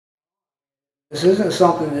This isn't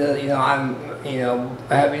something that, I'm,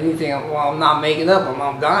 have anything, well, I'm not making up,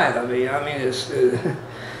 I'm dying. It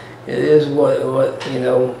is what,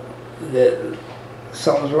 that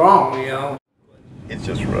something's wrong, It's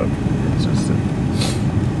just rough. It's just,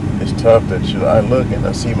 it's tough that I look and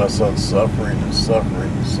I see my son suffering and suffering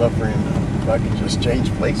and suffering. If I could just change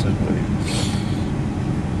places with him.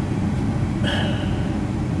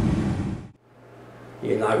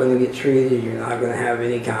 You're not going to get treated. You're not going to have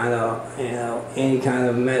any kind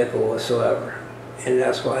of medical whatsoever. And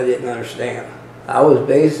that's what I didn't understand. I was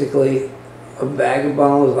basically a bag of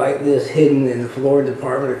bones like this hidden in the Florida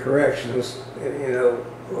Department of Corrections,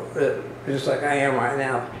 just like I am right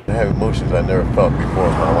now. I have emotions I never felt before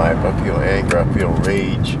in my life. I feel anger. I feel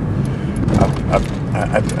rage.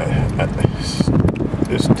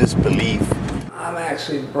 There's disbelief. I'm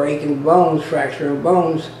actually breaking bones, fracturing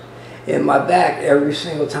bones in my back every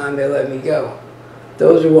single time they let me go.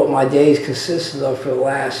 Those are what my days consisted of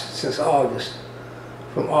since August.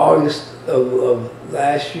 From August of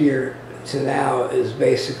last year to now is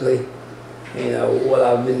basically, what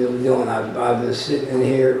I've been doing. I've been sitting in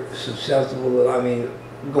here susceptible to,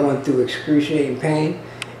 going through excruciating pain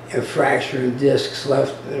and fracturing discs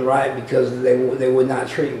left and right because they would not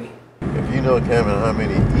treat me. If you know, Kevin, how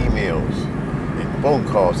many emails and phone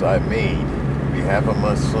calls I made on behalf of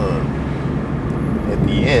my son, at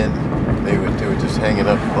the end, they were just hanging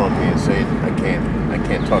up on me and saying, I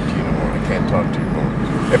can't talk to you no more. I can't talk to you no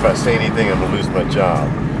more. If I say anything, I'm gonna lose my job.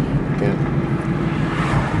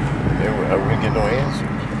 I wouldn't get no answers.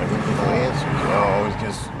 I always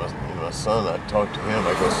just, my son, I talk to him,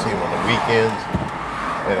 I go see him on the weekends,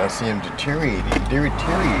 and I see him deteriorating,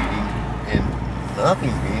 and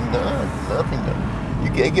nothing being done, nothing done. You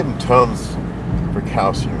give him Tums for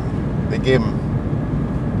calcium. They give him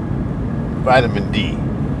vitamin D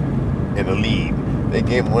and a lead. They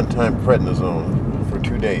gave him one-time prednisone for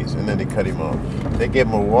 2 days, and then they cut him off. They gave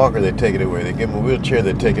him a walker, they take it away. They give him a wheelchair,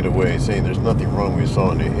 they take it away, saying there's nothing wrong with you,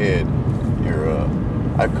 saw in your head.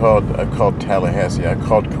 I called Tallahassee. I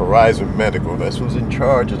called Horizon Medical. That's who's in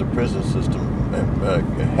charge of the prison system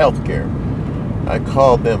and healthcare. I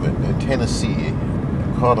called them in Tennessee.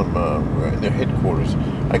 I called them in their headquarters.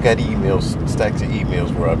 I got emails, stacks of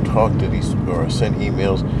emails where I've talked to these, or I sent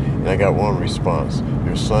emails, and I got one response.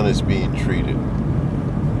 Your son is being treated.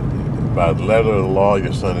 By the letter of the law,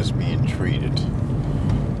 your son is being treated.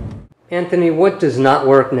 Anthony, what does not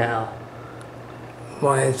work now?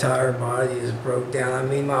 My entire body is broke down.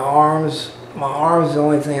 my arms is the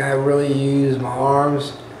only thing I really use. My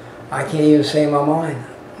arms, I can't even say my mind.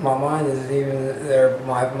 My mind isn't even there.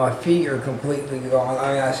 My feet are completely gone.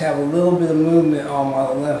 I just have a little bit of movement on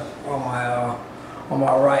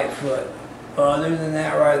my right foot. Other than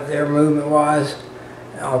that right there, movement-wise,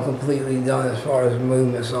 I'm completely done as far as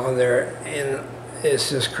movements on there. And it's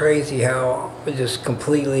just crazy how just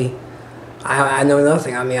completely, I know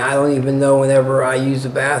nothing. I don't even know whenever I use the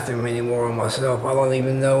bathroom anymore on myself. I don't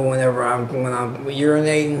even know when I'm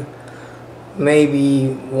urinating. Maybe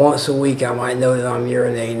once a week I might know that I'm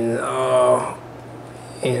urinating.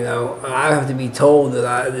 I have to be told that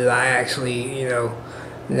I actually,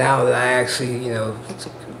 now that I actually,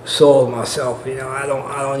 soiled myself. I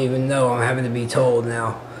don't even know. I'm having to be told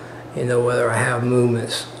now, whether I have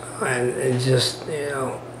movements, and it just,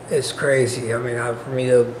 it's crazy. For me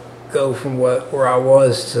to go from where I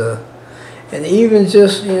was to, and even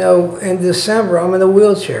just, in December I'm in a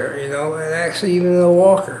wheelchair, and actually even in a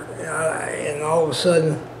walker, and all of a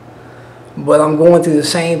sudden, but I'm going through the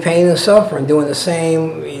same pain and suffering, doing the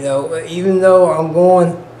same, even though I'm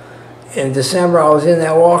going, in December I was in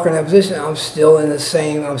that walker in that position, I'm still in the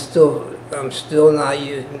same, I'm still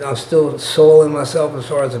soiling myself as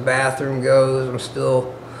far as the bathroom goes. I'm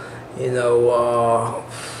still,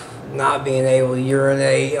 not being able to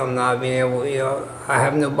urinate. I'm not being able, I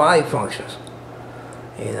have no body functions.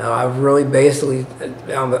 I've really basically,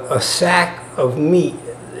 I'm a sack of meat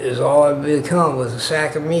is all I've become, was a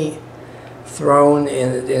sack of meat thrown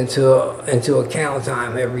into a count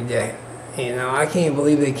time every day. I can't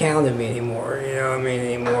believe they counted me anymore,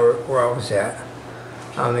 anymore where I was at.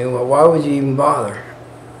 Well, why would you even bother,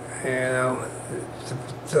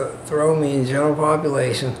 to throw me in general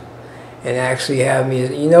population and actually have me,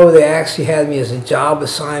 they actually had me as a job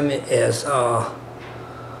assignment as,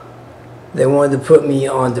 they wanted to put me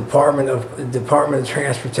on Department of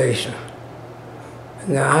Transportation.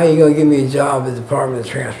 Now, how are you going to give me a job at the Department of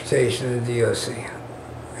Transportation in the DOC?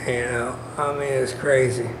 It's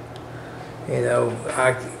crazy.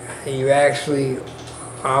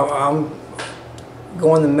 I'm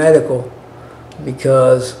going to medical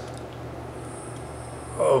because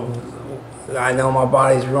of I know my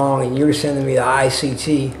body's wrong, and you're sending me to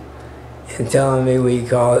ICT and telling me what you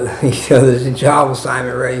call it, there's a job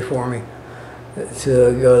assignment ready for me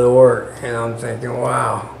to go to work. And I'm thinking,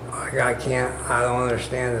 wow, I don't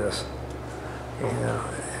understand this.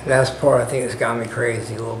 That's part I think that's got me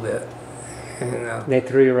crazy a little bit. They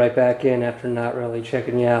threw you right back in after not really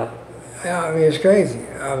checking you out. Yeah, I mean, it's crazy.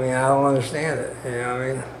 I mean, I don't understand it. I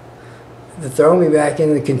mean, to throw me back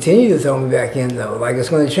in, to continue to throw me back in, though, like it's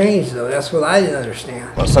going to change, though. That's what I didn't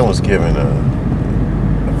understand. My son was given a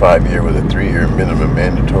 5-year with a 3-year minimum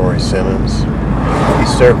mandatory sentence. He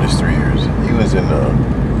served his 3 years. He was in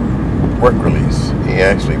work release. He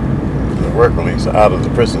actually work release out of the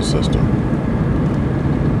prison system.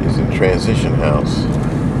 He's in transition house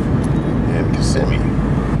in Kissimmee.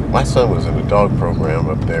 My son was in the dog program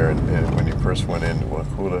up there, and when he first went into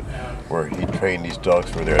Wakula, where he trained these dogs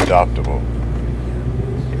for their adoptable.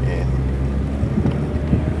 And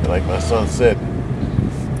like my son said,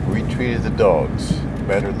 we treated the dogs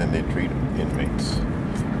better than they treat inmates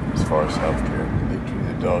as far as health care. They treat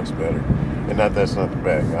the dogs better. And that's not the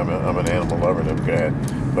bad. I'm an animal lover and I'm glad.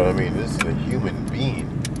 But I mean, this is a human being.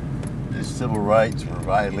 His civil rights were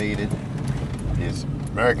violated. His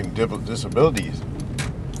American Disabilities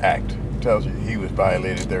Act tells you he was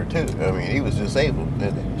violated there too. I mean, he was disabled,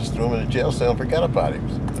 and they just threw him in a jail cell and forgot about him.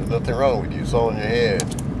 There's nothing wrong with you. It's all in your head.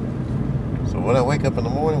 So when I wake up in the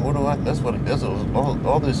morning, what do I? That's what it does.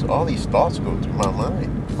 All these thoughts go through my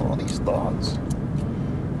mind. All these thoughts,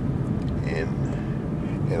 and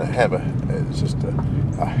I have it's just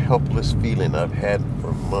a helpless feeling I've had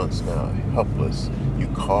for months now. Helpless. You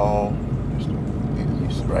call, you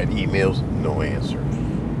write emails, no answer.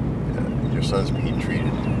 Your son's being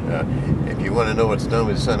treated. If you want to know what's done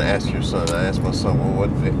with his son, ask your son. I asked my son, well,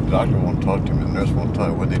 what the doctor won't talk to him, the nurse won't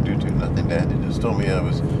talk. What they do to him? Nothing, Dad. They just told me I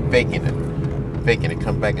was faking it.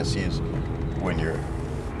 Come back and see us when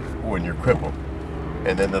you're crippled.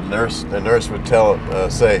 And then the nurse would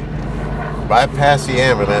say, bypass the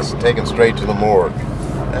ambulance and take him straight to the morgue.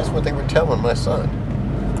 That's what they were telling my son.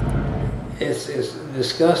 It's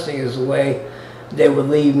disgusting is the way they would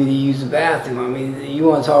leave me to use the bathroom. I mean, you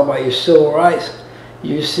want to talk about your civil rights,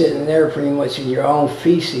 you're sitting there pretty much in your own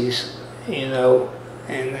feces, and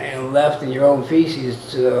left in your own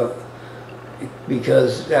feces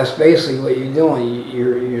because that's basically what you're doing.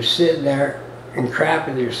 You're sitting there and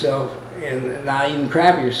crapping yourself, and not even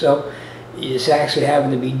crapping yourself, it's actually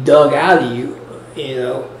having to be dug out of you,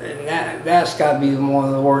 and that's got to be one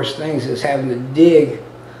of the worst things, is having to dig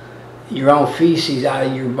your own feces out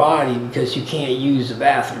of your body because you can't use the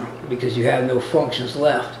bathroom because you have no functions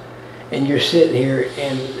left. And you're sitting here,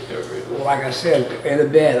 and like I said, in a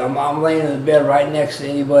bed. I'm laying in the bed right next to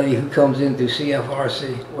anybody who comes in through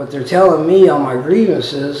CFRC. What they're telling me on my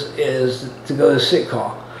grievances is to go to sick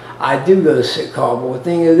call. I do go to sick call, but the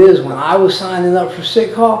thing is, when I was signing up for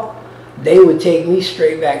sick call, they would take me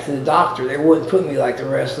straight back to the doctor. They wouldn't put me like the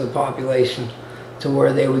rest of the population to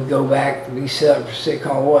where they would go back and be set up for sick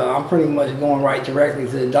call. Well, I'm pretty much going right directly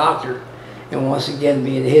to the doctor, and once again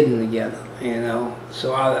being hidden again.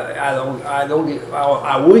 So I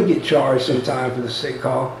would get charged sometime for the sick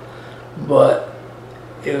call, but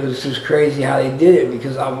it was just crazy how they did it,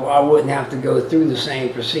 because I wouldn't have to go through the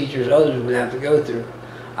same procedures others would have to go through.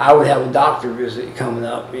 I would have a doctor visit coming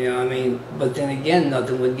up, but then again,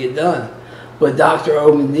 nothing would get done. But Dr.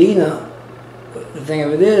 Obendina, the thing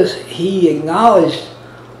of it is, he acknowledged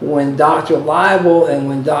when Dr. Leibel and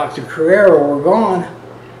when Dr. Carrera were gone,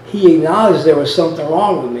 he acknowledged there was something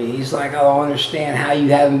wrong with me. He's like, I don't understand how you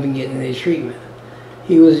haven't been getting any treatment.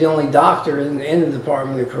 He was the only doctor in the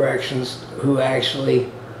Department of Corrections who actually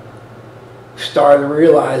started to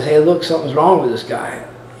realize, hey, look, something's wrong with this guy.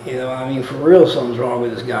 For real, something's wrong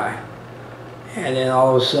with this guy. And then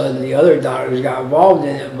all of a sudden, the other doctors got involved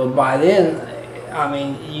in it. But by then,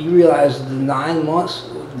 you realize the 9 months,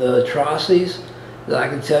 the atrocities that I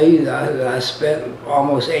can tell you that I spent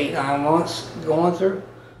almost 8-9 months going through.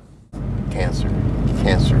 Cancer,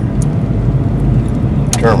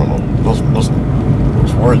 terminal. Those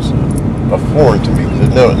words are foreign to me.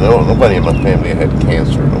 Nobody in my family had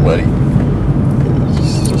cancer. Nobody.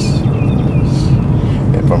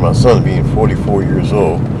 And for my son being 44 years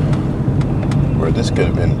old, where this could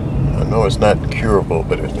have been, I know it's not curable,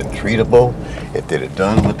 but it's been treatable. If they'd have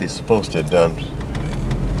done what they're supposed to have done,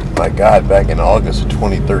 my God, back in August of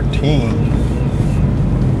 2013,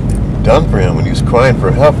 done for him when he was crying for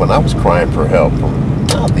help, when I was crying for help.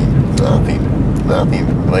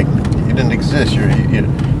 Nothing. Like, you didn't exist. You're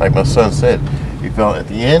like my son said, he felt at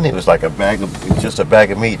the end it was like just a bag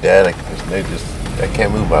of meat, Dad. I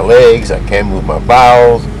can't move my legs, I can't move my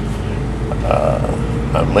bowels.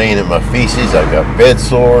 I'm laying in my feces. I've got bed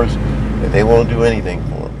sores, and they won't do anything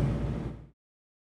for me.